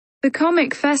The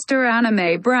ComicFesta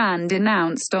Anime brand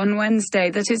announced on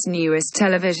Wednesday that its newest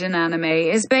television anime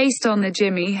is based on the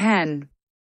JimiHen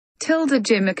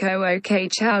Jimiko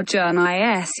Kaechaū Jun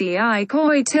Isei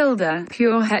Kōyū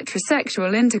pure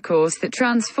heterosexual intercourse that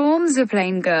transforms a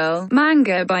plain girl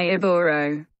manga by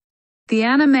Iburō. The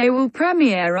anime will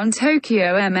premiere on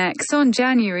Tokyo MX on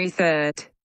January 3.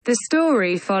 The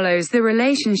story follows the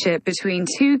relationship between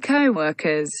two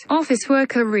co-workers, office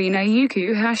worker Rena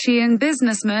Yukuhashi and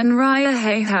businessman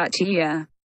Ryōhei Hachiya.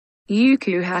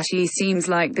 Yukuhashi seems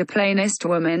like the plainest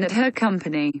woman at her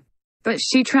company, but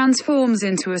she transforms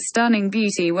into a stunning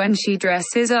beauty when she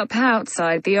dresses up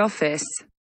outside the office.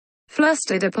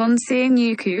 Flustered upon seeing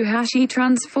Yukuhashi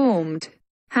transformed,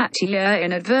 Hachiya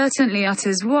inadvertently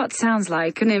utters what sounds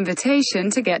like an invitation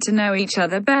to get to know each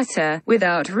other better,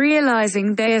 without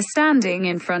realizing they are standing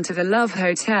in front of a love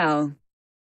hotel.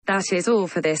 That is all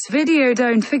for this video.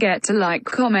 Don't forget to like,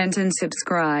 comment and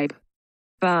subscribe.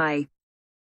 Bye.